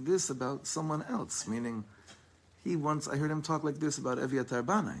talk like this about someone else, meaning I heard him talk like this about Eviatar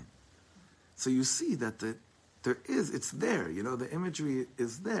Banai. So you see that it's there, the imagery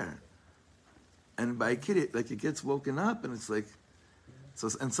is there. And by a kid, it gets woken up, and it's like,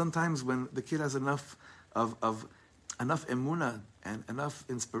 and sometimes when the kid has enough of enough emunah and enough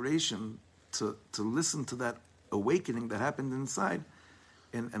inspiration to listen to that awakening that happened inside,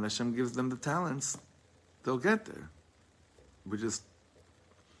 and Hashem gives them the talents, they'll get there. We just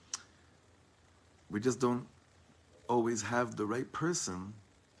don't always have the right person.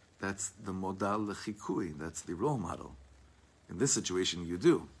 That's the modal lechikui. That's the role model. In this situation, you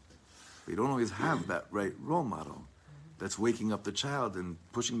do. But you don't always have that right role model that's waking up the child and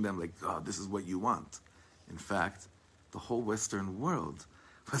pushing them like, oh, this is what you want. In fact, the whole Western world,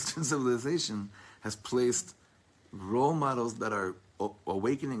 Western civilization, has placed role models that are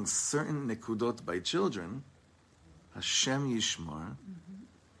awakening certain nekudot by children. Hashem Yishmar. Mm-hmm.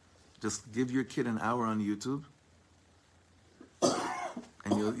 Just give your kid an hour on YouTube.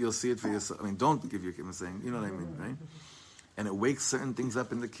 you'll see it for yourself. I mean, don't give your kid, I'm saying, you know what I mean, right? And it wakes certain things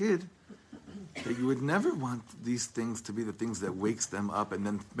up in the kid that you would never want these things to be the things that wakes them up and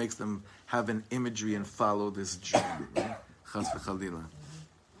then makes them have an imagery and follow this journey, right? Chas v'chalila.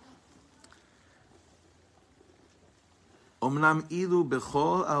 אמנם אילו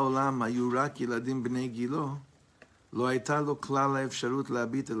בכל העולם היו רק ילדים בני גילו, לא הייתה לו כלל האפשרות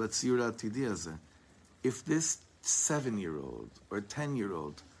להביט אל הציור העתידי הזה. If this 7-year-old or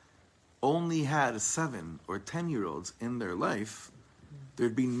 10-year-old only had 7 or 10-year-olds in their life,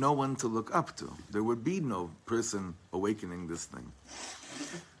 there'd be no one to look up to. There would be no person awakening this thing.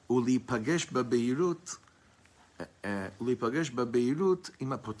 ולהיפגש בבהירות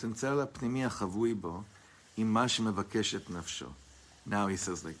עם הפוטנציאל הפנימי החבוי בו, עם מה שמבקש את נפשו. Now he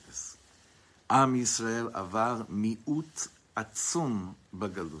says like this. עם ישראל עבר מיעוט עצום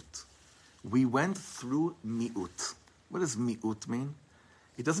בגלות. We went through mi'ut. What does mi'ut mean?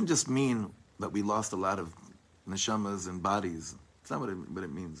 It doesn't just mean that we lost a lot of neshamas and bodies. It's not what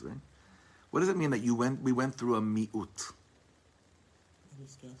it means, right? What does it mean that we went through a mi'ut?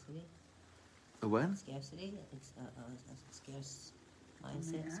 Scarcity. A what? Scarcity. It's a scarce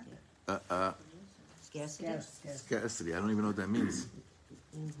mindset. Scarcity. Scarcity. I don't even know what that means.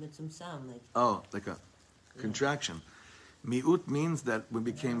 It means with some sound, like a contraction. Mi'ut means that we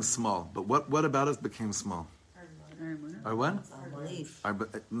became small. But what about us became small? Our what? Our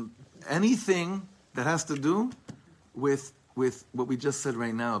belief. Anything that has to do with what we just said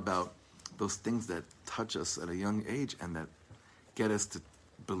right now about those things that touch us at a young age and that get us to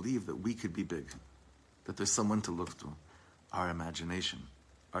believe that we could be big, that there's someone to look to. Our imagination.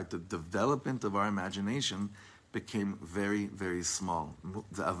 The development of our imagination became very, very small.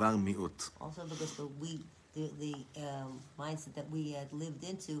 Avar mi'ut. Also because the mindset that we had lived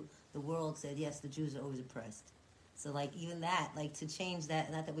into, the world said, yes, the Jews are always oppressed. So, like, even that, like, to change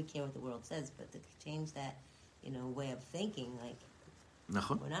that, not that we care what the world says, but to change that, way of thinking, like,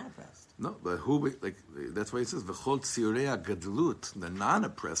 we're not oppressed. No, but that's why it says, V'chol tzirei gadlut, the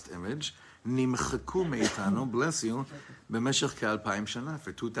non-oppressed image, nimchaku meitanu, bless you, b'meshech ke'alpayim shana,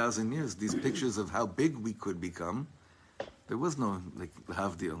 for 2,000 years, these pictures of how big we could become, there was no,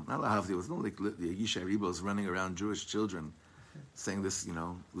 lahavdil, not lahavdil, there was no, the Yishai Rebos running around Jewish children saying this,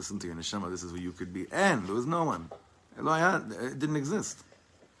 listen to your neshama, this is who you could be. And there was no one. It didn't exist.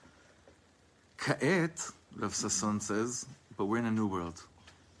 Ka'et, Rav Sasson says, but we're in a new world.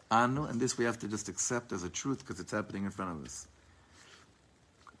 Anu, and this we have to just accept as a truth because it's happening in front of us.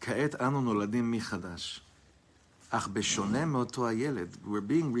 Ka'et anu noladim michadash. Ach beshone meoto hayeled. We're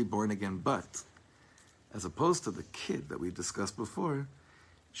being reborn again, but as opposed to the kid that we discussed before,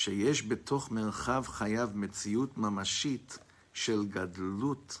 sheyesh betoch merchav chayav metziut mamashit shel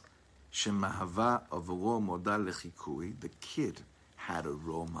gadlut shemahava avro moda lechikui. The kid had a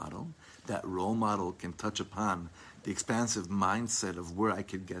role model. That role model can touch upon the expansive mindset of where I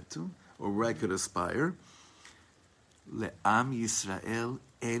could get to or where I could aspire. Le'am Yisrael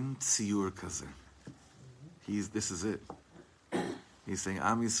en tziur kazer. This is it. He's saying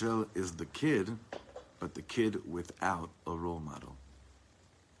Am Yisrael is the kid, but the kid without a role model.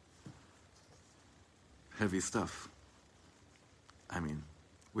 Heavy stuff. I mean,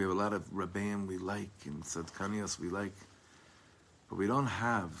 we have a lot of Rabbeim we like and Tzadkanios we like, but we don't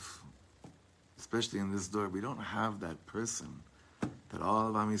have, especially in this door, we don't have that person that all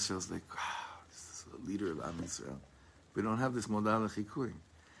of Am Yisrael is like, wow, this is the leader of Am Yisrael. We don't have this modal chikui.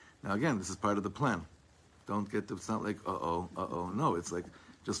 Now again, this is part of the plan. Don't get to, it's not like, no, it's like,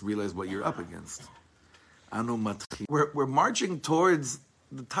 just realize what you're up against. We're marching towards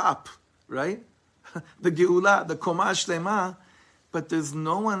the top, right? The Geula, the Koma Shlema, but there's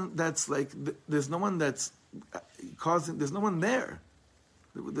no one that's causing, there's no one there.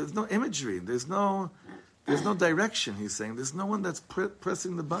 There's no imagery. There's no direction, he's saying. There's no one that's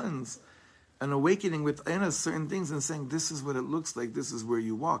pressing the buttons and awakening within us certain things and saying, this is what it looks like, this is where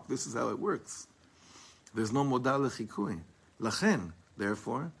you walk, this is how it works. There's no modal lechikui. Lachen,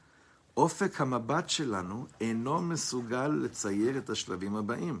 therefore, אופק המבט שלנו אינו מסוגל לצייר את השלבים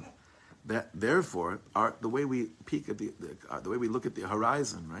הבאים. Therefore, the way we peek at the way we look at the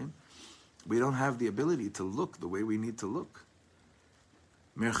horizon, right? We don't have the ability to look the way we need to look.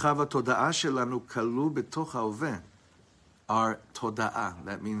 מרחב התודעה שלנו כלוא בתוך ההווה. Our toda'ah,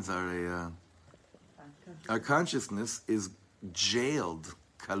 that means our consciousness is jailed,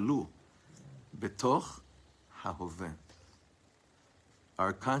 kalu, betoch hahove.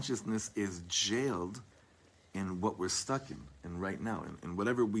 Our consciousness is jailed in what we're stuck in right now, in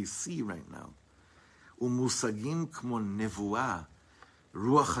whatever we see right now. Umusagim kmo nevuah,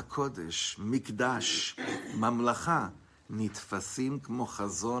 ruach hakodesh, mikdash, mamlacha, נתפסים כמו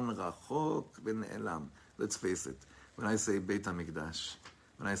חזון רחוק ונעלם. Let's face it. When I say Beit HaMikdash,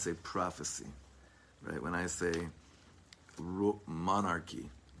 when I say prophecy, right? When I say monarchy,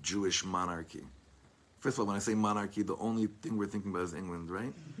 Jewish monarchy. First of all, when I say monarchy, the only thing we're thinking about is England,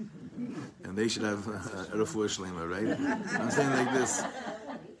 right? And they should have refuah shlema, right? I'm saying like this: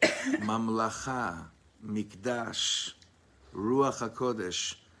 Mamlacha, Mikdash, Ruach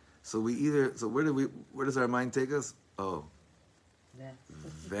HaKodesh. So where does our mind take us? Oh,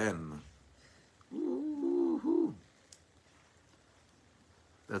 then. Ooh.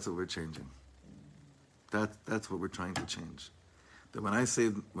 That's what we're changing. That's what we're trying to change. That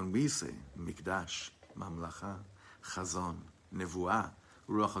when we say Mikdash, Mamlacha, Chazon, Nevuah,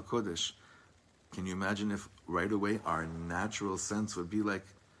 Ruach HaKodesh, can you imagine if right away our natural sense would be like,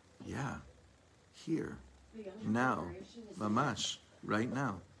 yeah, here, now, mamash, right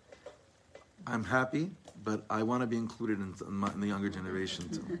now. I'm happy, but I want to be included in the younger generation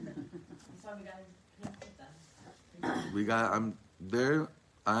too. I'm there.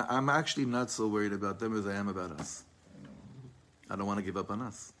 I'm actually not so worried about them as I am about us. I don't want to give up on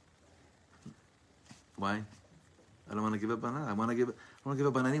us. Why? I don't want to give up on us. I want to give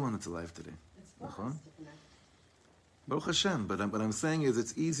up on anyone that's alive today. Baruch Hashem. But what I'm saying is,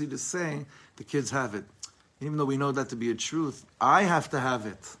 it's easy to say the kids have it, even though we know that to be a truth. I have to have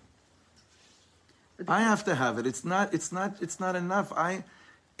it. I have to have it. It's not enough.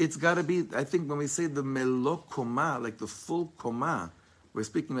 It's got to be. I think when we say the melo koma, like the full koma, we're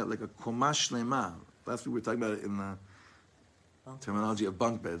speaking about like a koma shlema. Last week we were talking about it in the terminology of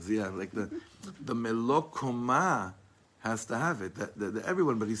bunk beds. Yeah, like the melo koma has to have it. That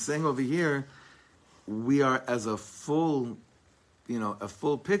everyone. But he's saying over here, we are as a full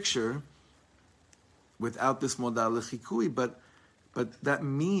picture without this modal lechikui. But that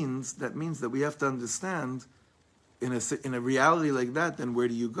means that we have to understand in a reality like that, then where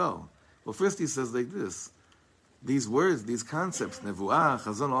do you go? Well, first he says like this: these words, these concepts, nevuah,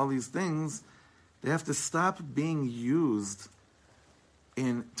 chazon, all these things, they have to stop being used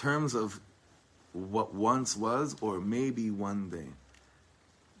in terms of what once was or maybe one day.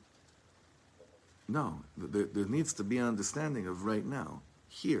 No, there needs to be an understanding of right now,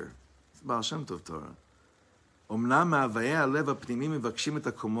 here. It's Baal Shem Tov Torah. אמנם מאוויי הלב הפנימי מבקשים את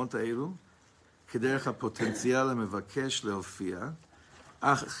הקומות האלו, כדרך הפוטנציאל המבקש להופיע,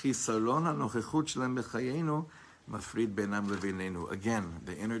 אך חיסרון הנוכחות שלהם בחיינו מפריד בינם לבינינו. Again,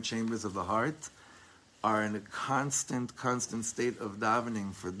 the inner chambers of the heart are in a constant state of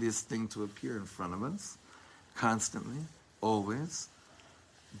davening for this thing to appear in front of us, constantly, always.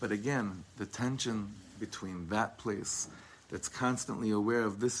 But again, the tension between that place that's constantly aware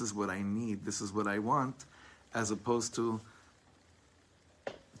of this is what I need, this is what I want, as opposed to,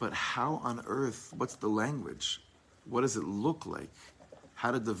 but how on earth, what's the language? What does it look like?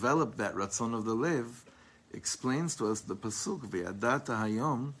 How to develop that ratzon of the lev explains to us the pasuk, V'yadata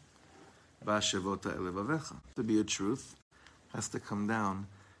hayom ba'ashevota elevavecha. To be a truth has to come down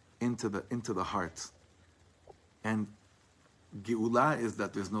into the heart. And Geula is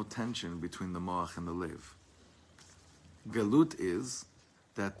that there's no tension between the moach and the lev. Galut is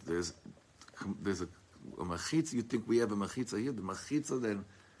that there's a machitza. You think we have a machitza here? The machitza, then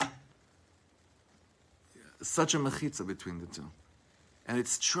such a machitza between the two, and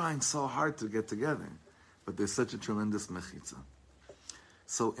it's trying so hard to get together, but there's such a tremendous machitza.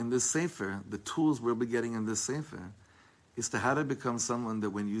 So in this sefer, the tools we'll be getting in this sefer is to how to become someone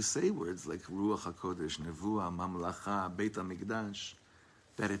that when you say words like Ruach HaKodesh, Nevuah, Mamlacha, Beit HaMikdash,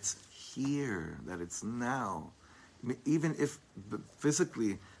 that it's here, that it's now. Even if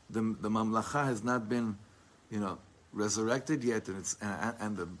physically the Mamlacha has not been, resurrected yet,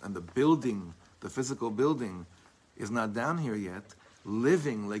 and the building, the physical building, is not down here yet.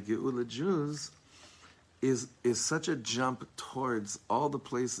 Living like Geula Jews is such a jump towards all the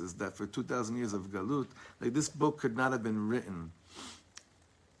places that for 2,000 years of Galut, like this book could not have been written,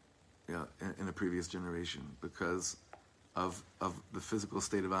 in a previous generation because of the physical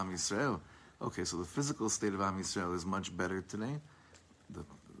state of Am Yisrael. Okay, so the physical state of Am Yisrael is much better today. The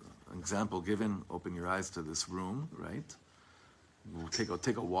example given, open your eyes to this room, right? We'll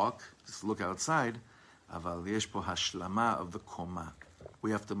take a walk, just look outside. Aval yesh po hashlama of the koma. We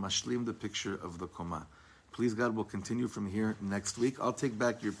have to mashlim the picture of the koma. Please God, we'll continue from here next week. I'll take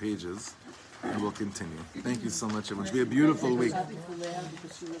back your pages and we'll continue. Thank you so much, everyone. It should be a beautiful week.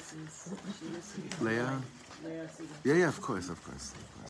 Leah? Yeah, of course.